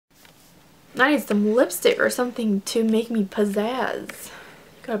I need some lipstick or something to make me pizzazz.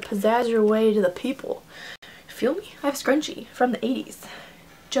 You gotta pizzazz your way to the people. Feel me? I have scrunchie from the 80s.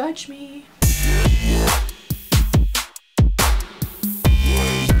 Judge me.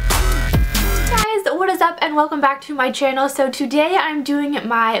 What is up and welcome back to my channel. So today I'm doing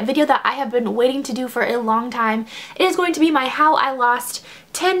my video that I have been waiting to do for a long time. It is going to be my how I lost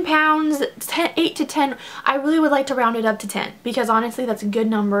 10 pounds, 8 to 10. I really would like to round it up to 10 because honestly that's a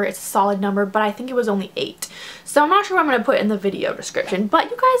good number. It's a solid number, but I think it was only 8. So I'm not sure what I'm going to put in the video description, but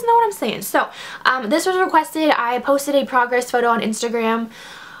you guys know what I'm saying. So this was requested. I posted a progress photo on Instagram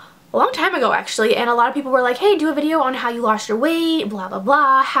a long time ago actually, and a lot of people were like, hey, do a video on how you lost your weight, blah blah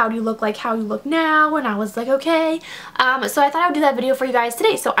blah, how do you look like how you look now, and I was like, okay. So I thought I would do that video for you guys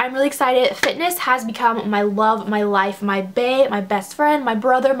today. So I'm really excited. Fitness has become my love, my life, my bae, my best friend, my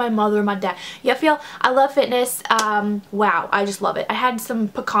brother, my mother, my dad. You feel? I love fitness. Wow, I just love it. I had some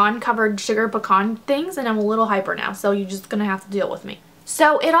pecan covered sugar pecan things and I'm a little hyper now, so you're just gonna have to deal with me.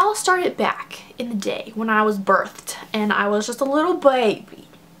 So it all started back in the day when I was birthed and I was just a little baby.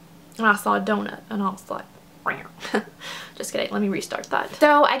 And I saw a donut and I was like, just kidding, let me restart that.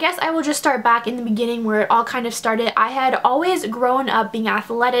 So I guess I will just start back in the beginning where it all kind of started. I had always grown up being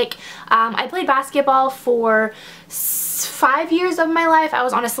athletic. I played basketball for 5 years of my life. I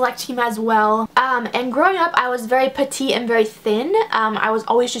was on a select team as well. And growing up I was very petite and very thin. I was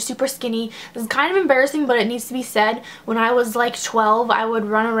always just super skinny. This is kind of embarrassing, but it needs to be said. When I was like 12, I would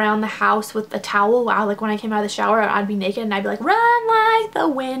run around the house with a towel. Wow, like when I came out of the shower I'd be naked and I'd be like, run like the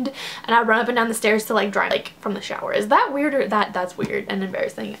wind, and I'd run up and down the stairs to like dry like from the shower. Is that weird or that's weird and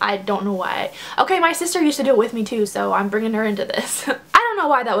embarrassing? I don't know why. Okay, my sister used to do it with me too, so I'm bringing her into this. I don't know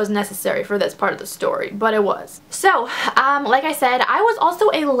why that was necessary for this part of the story, but it was. So like I said, I was also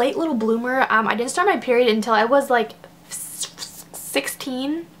a late little bloomer. I didn't start my period until I was like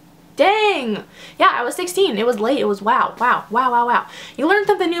 16. Dang! Yeah, I was 16. It was late. It was wow. You learn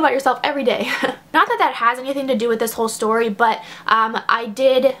something new about yourself every day. Not that that has anything to do with this whole story, but I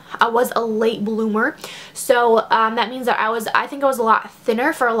was a late bloomer. So that means that I think I was a lot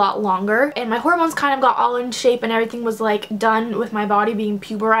thinner for a lot longer, and my hormones kind of got all in shape and everything was like done with my body being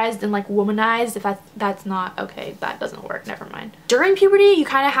puberized and like womanized. If that's not okay, that doesn't work, never mind. During puberty you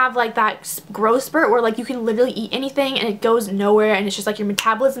kind of have like that growth spurt where like you can literally eat anything and it goes nowhere, and it's just like your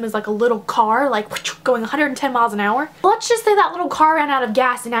metabolism is like a little car like going 110 miles an hour. Let's just say that little car ran out of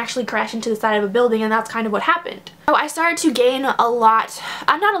gas and actually crashed into the side of a building, and that's kind of what happened. So I started to gain a lot,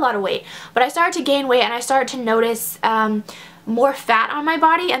 not a lot of weight, but I started to gain weight and I started to notice more fat on my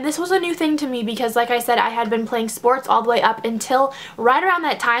body, and this was a new thing to me because like I said, I had been playing sports all the way up until right around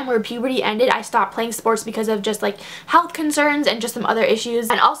that time where puberty ended. I stopped playing sports because of just like health concerns and just some other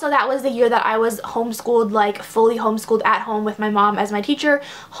issues, and also that was the year that I was homeschooled, like fully homeschooled at home with my mom as my teacher,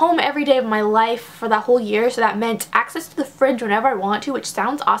 home every day of my life for that whole year. So that meant access to the fridge whenever I want to, which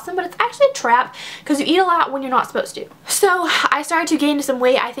sounds awesome, but it's actually a trap because you eat a lot when you're not supposed to. So I started to gain some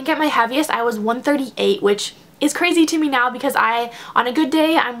weight. I think at my heaviest I was 138, which is crazy to me now because on a good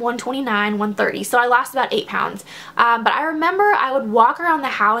day I'm 129, 130, so I lost about 8 pounds. But I remember I would walk around the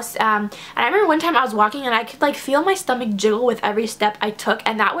house, and I remember one time I was walking and I could like feel my stomach jiggle with every step I took,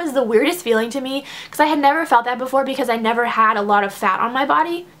 and that was the weirdest feeling to me because I had never felt that before because I never had a lot of fat on my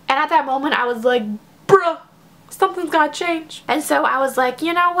body. And at that moment I was like, bruh, something's gotta change. And so I was like,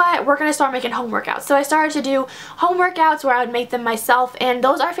 you know what, we're gonna start making home workouts. So I started to do home workouts where I would make them myself, and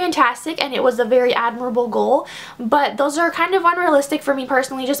those are fantastic and it was a very admirable goal, but those are kind of unrealistic for me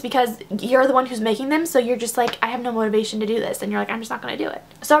personally just because you're the one who's making them, so you're just like, I have no motivation to do this, and you're like, I'm just not gonna do it.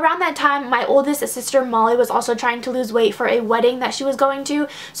 So around that time my oldest sister Molly was also trying to lose weight for a wedding that she was going to,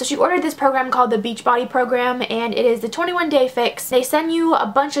 so she ordered this program called the Beachbody program, and it is the 21-day fix. They send you a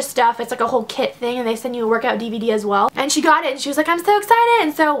bunch of stuff, it's like a whole kit thing, and they send you a workout DVD as well. And she got it and she was like, I'm so excited,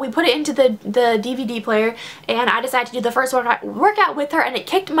 and so we put it into the DVD player, and I decided to do the first workout with her, and it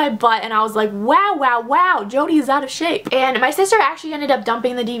kicked my butt, and I was like, wow, Jody is out of shape. And my sister actually ended up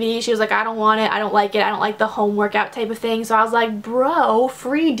dumping the DVD. She was like, I don't want it, I don't like it, I don't like the home workout type of thing. So I was like, bro,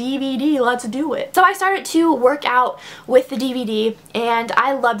 free DVD, let's do it. So I started to work out with the DVD and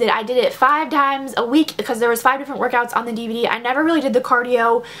I loved it. I did it 5 times a week because there was 5 different workouts on the DVD. I never really did the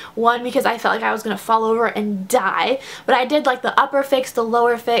cardio one because I felt like I was gonna fall over and die, but I did like the upper fix, the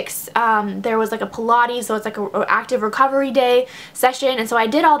lower fix. There was like a Pilates, so it's like a active recovery day session, and so I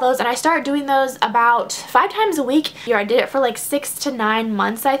did all those, and I started doing those about 5 times a week. Here I did it for like 6 to 9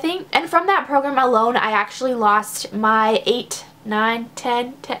 months I think, and from that program alone I actually lost my 8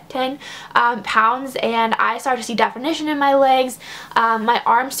 10 pounds, and I started to see definition in my legs. My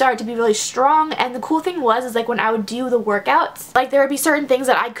arms started to be really strong, and the cool thing was like when I would do the workouts, like there would be certain things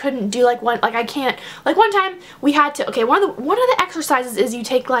that I couldn't do, like one time we had to, okay, one of the exercises is you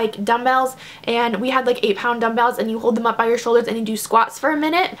take like dumbbells, and we had like 8-pound dumbbells, and you hold them up by your shoulders and you do squats for a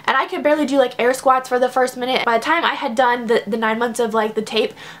minute, and I could barely do like air squats for the first minute. By the time I had done the 9 months of like the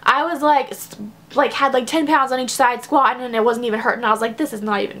tape, I was like had like 10 pounds on each side squatting, and it wasn't even hurting. I was like, this is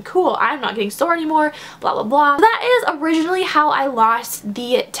not even cool. I'm not getting sore anymore, blah blah blah. That is originally how I lost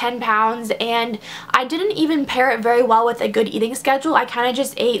the 10 pounds, and I didn't even pair it very well with a good eating schedule. I kind of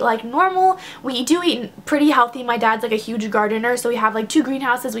just ate like normal. We do eat pretty healthy. My dad's like a huge gardener, so we have like 2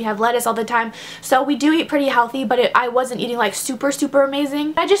 greenhouses. We have lettuce all the time, so we do eat pretty healthy, but I wasn't eating like super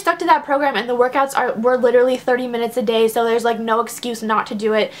amazing. I just stuck to that program, and the workouts were literally 30 minutes a day, so there's like no excuse not to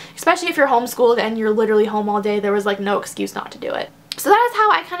do it, especially if you're homeschooled and you're literally home all day. There was like no excuse not to do it. So that is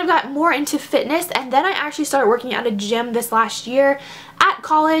how I kind of got more into fitness, and then I actually started working at a gym this last year at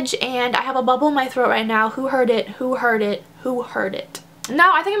college, and I have a bubble in my throat right now. Who heard it? Who heard it? Who heard it?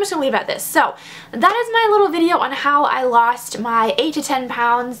 No, I think I'm just gonna leave it at this. So that is my little video on how I lost my 8 to 10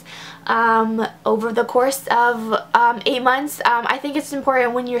 pounds over the course of 8 months. I think it's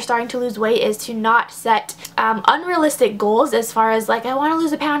important when you're starting to lose weight is to not set unrealistic goals as far as like I want to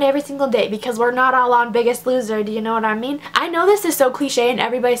lose a pound every single day, because we're not all on Biggest Loser. Do you know what I mean? I know this is so cliche and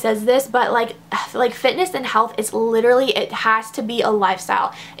everybody says this, but like fitness and health is literally, it has to be a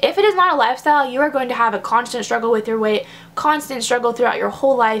lifestyle. If it is not a lifestyle, you are going to have a constant struggle with your weight, constant struggle throughout your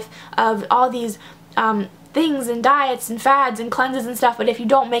whole life of all these things and diets and fads and cleanses and stuff. But if you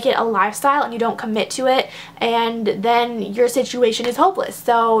don't make it a lifestyle and you don't commit to it, and then your situation is hopeless.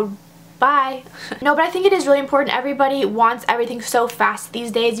 So bye. No, but I think it is really important. Everybody wants everything so fast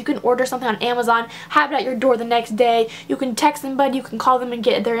these days. You can order something on Amazon, have it at your door the next day. You can text somebody, you can call them and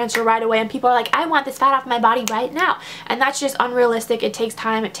get their answer right away, and people are like, I want this fat off my body right now. And that's just unrealistic. It takes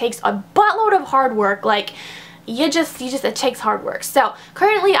time. It takes a buttload of hard work. Like it takes hard work. So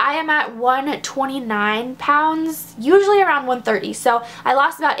currently I am at 129 pounds, usually around 130. So I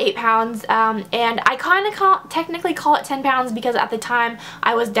lost about 8 pounds, and I kind of technically call it 10 pounds because at the time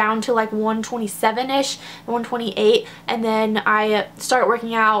I was down to like 127-ish, 128, and then I started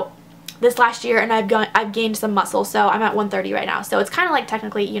working out this last year, and I've gained some muscle, so I'm at 130 right now. So it's kind of like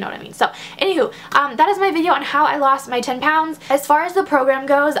technically, you know what I mean. So anywho, that is my video on how I lost my 10 pounds. As far as the program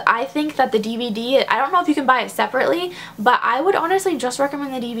goes, I think that the DVD, I don't know if you can buy it separately, but I would honestly just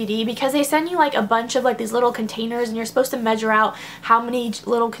recommend the DVD because they send you like a bunch of like these little containers, and you're supposed to measure out how many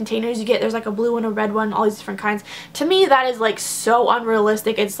little containers you get. There's like a blue one, a red one, all these different kinds. To me, that is like so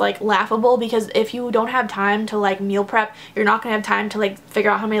unrealistic. It's like laughable, because if you don't have time to like meal prep, you're not gonna have time to like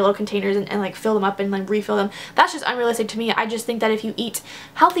figure out how many little containers and like fill them up and like refill them. That's just unrealistic to me. I just think that if you eat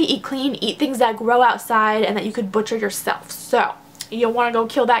healthy, eat clean, eat things that grow outside, and that you could butcher yourself. So you want to go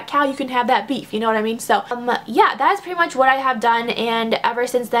kill that cow, you can have that beef, you know what I mean? So yeah, that is pretty much what I have done, and ever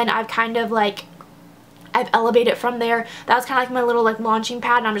since then I've kind of like I've elevated from there. That was kind of like my little like launching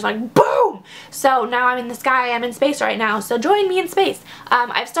pad, and I'm just like boom. So now I'm in the sky, I'm in space right now, so join me in space.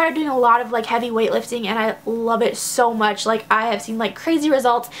 I've started doing a lot of like heavy weightlifting, and I love it so much. Like I have seen like crazy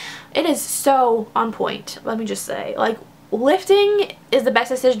results. It is so on point, let me just say. Like lifting is the best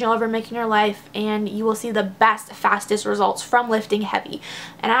decision you'll ever make in your life, and you will see the best, fastest results from lifting heavy.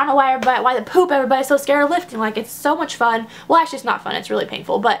 And I don't know why everybody's so scared of lifting. Like it's so much fun. Well, actually it's not fun, it's really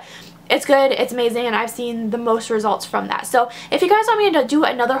painful, but it's good, it's amazing, and I've seen the most results from that. So if you guys want me to do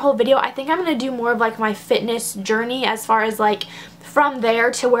another whole video, I think I'm going to do more of like my fitness journey as far as like from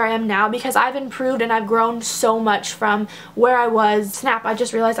there to where I am now, because I've improved and I've grown so much from where I was. Snap, I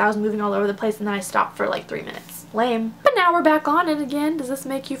just realized I was moving all over the place, and then I stopped for like 3 minutes. Lame. But now we're back on it again. Does this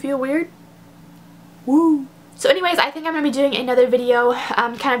make you feel weird? Woo! So anyways, I think I'm going to be doing another video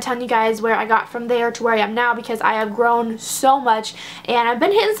kind of telling you guys where I got from there to where I am now, because I have grown so much, and I've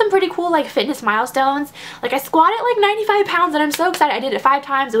been hitting some pretty cool like fitness milestones. Like I squatted like 95 pounds, and I'm so excited. I did it 5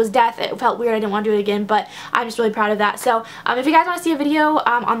 times. It was death. It felt weird. I didn't want to do it again, but I'm just really proud of that. So if you guys want to see a video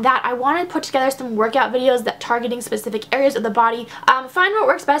on that, I want to put together some workout videos that targeting specific areas of the body. Find what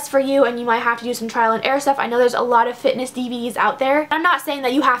works best for you, and you might have to do some trial and error stuff. I know there's a lot of fitness DVDs out there. I'm not saying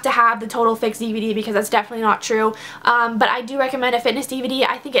that you have to have the Total Fix DVD, because that's definitely not true. true, but I do recommend a fitness DVD.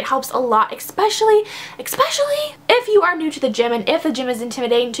 I think it helps a lot, especially if you are new to the gym, and if the gym is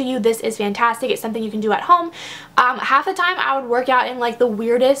intimidating to you, this is fantastic. It's something you can do at home. Half the time I would work out in like the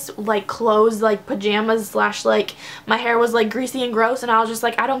weirdest like clothes, like pajamas slash like my hair was like greasy and gross, and I was just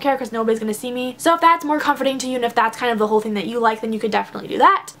like, I don't care because nobody's gonna see me. So if that's more comforting to you and if that's kind of the whole thing that you like, then you could definitely do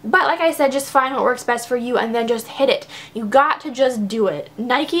that. But like I said, just find what works best for you and then just hit it. You got to just do it.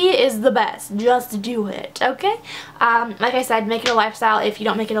 Nike is the best. Just do it, okay? Like I said, make it a lifestyle. If you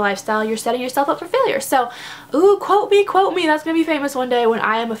don't make it a lifestyle, you're setting yourself up for failure. So, ooh, quote me. That's gonna be famous one day when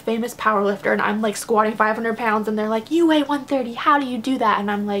I am a famous powerlifter and I'm like squatting 500 pounds and they're like, you weigh 130, how do you do that? And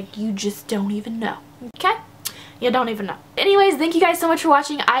I'm like, you just don't even know, okay? You don't even know. Anyways, thank you guys so much for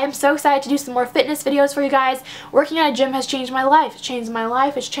watching. I am so excited to do some more fitness videos for you guys. Working at a gym has changed my life. It's changed my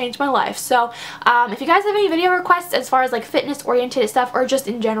life. It's changed my life. So if you guys have any video requests as far as like fitness oriented stuff or just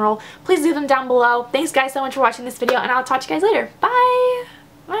in general, please leave them down below. Thanks guys so much for watching this video, and I'll talk to you guys later. Bye!